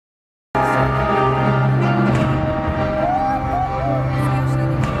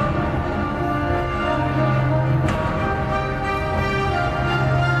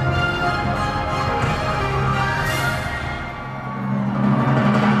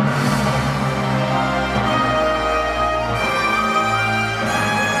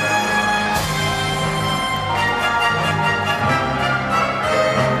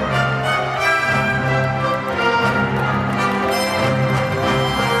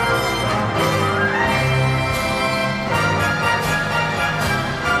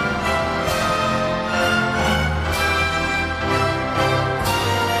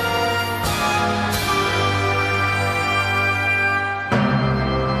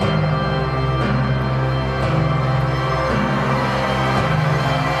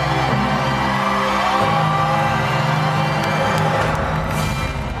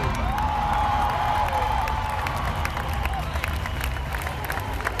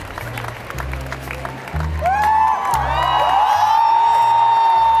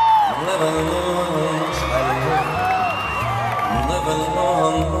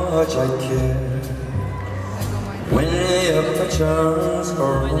sun's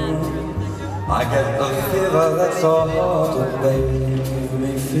around, I get the fever that's so hard to baby, give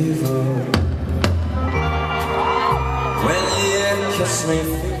me fever. When you kiss me,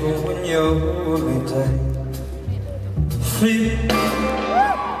 fever, when you hold me tight, fever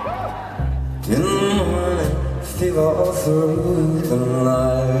in the morning, fever all through the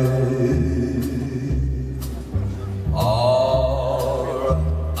night.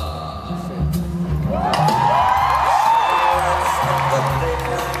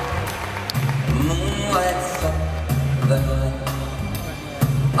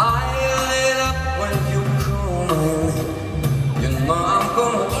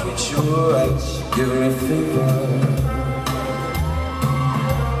 Give me fever.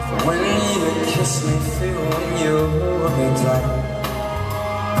 When you kiss me, fever. When you hold me tight,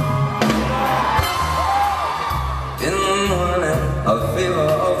 in the morning, a fever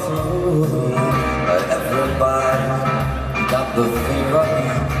all through the night. Everybody got the fever.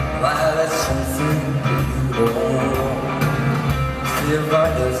 Why, that's something you don't know. Fever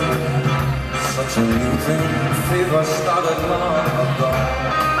isn't such a new thing. Fever started long ago.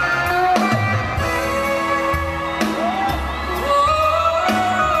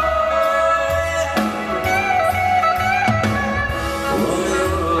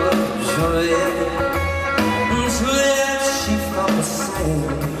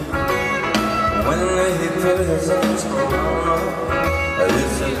 When he put his arms around her, he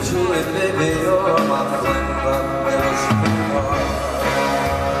said, Julie, baby, you're my friend, but there's fever.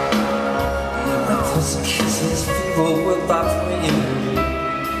 Let us kiss his fever without me.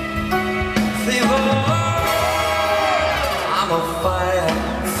 Fever, I'm a fire.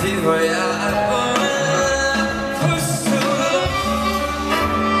 Fever, yeah, I burn.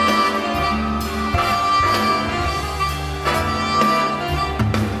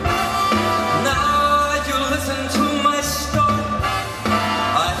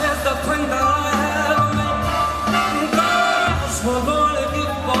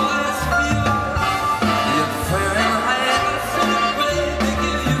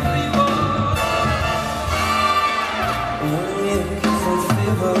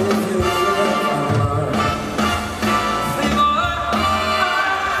 Fever.